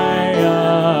Messiah,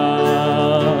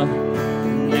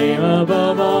 name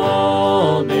above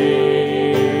all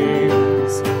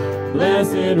names,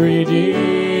 blessed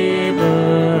Redeemer,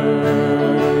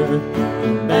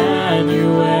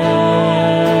 Emmanuel,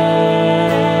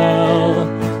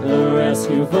 the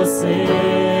rescue for sinners,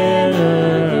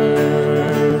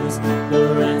 the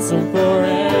ransom for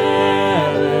heaven.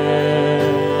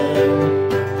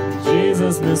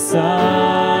 Jesus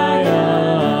Messiah,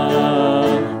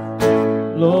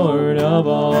 Lord of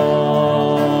all.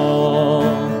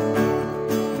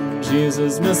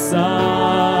 Jesus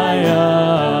Messiah,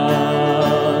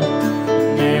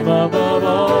 name above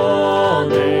all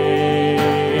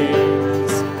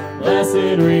names,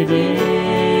 blessed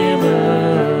Redeemer,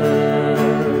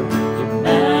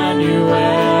 Emmanuel,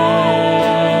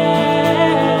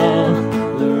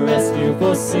 the rescue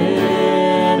for sinners,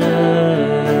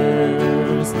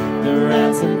 the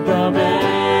ransom from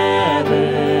heaven.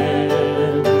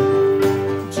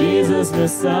 Jesus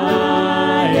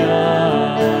Messiah,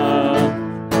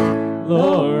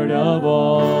 Lord of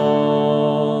all.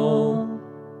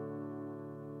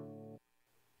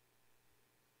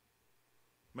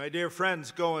 My dear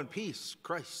friends, go in peace.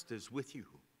 Christ is with you.